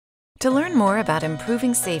To learn more about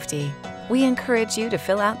improving safety, we encourage you to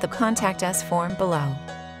fill out the Contact Us form below.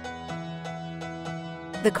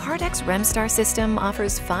 The Kardex Remstar system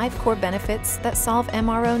offers 5 core benefits that solve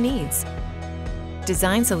MRO needs.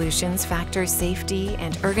 Design solutions factor safety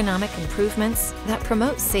and ergonomic improvements that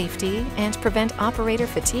promote safety and prevent operator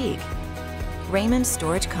fatigue. Raymond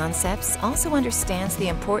Storage Concepts also understands the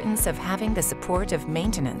importance of having the support of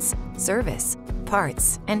maintenance, service,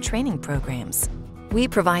 parts, and training programs. We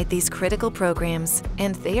provide these critical programs,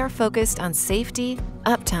 and they are focused on safety,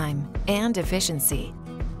 uptime, and efficiency.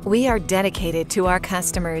 We are dedicated to our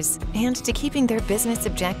customers and to keeping their business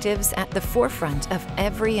objectives at the forefront of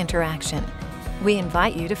every interaction. We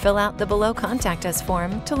invite you to fill out the below Contact Us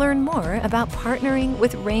form to learn more about partnering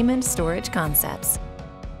with Raymond Storage Concepts.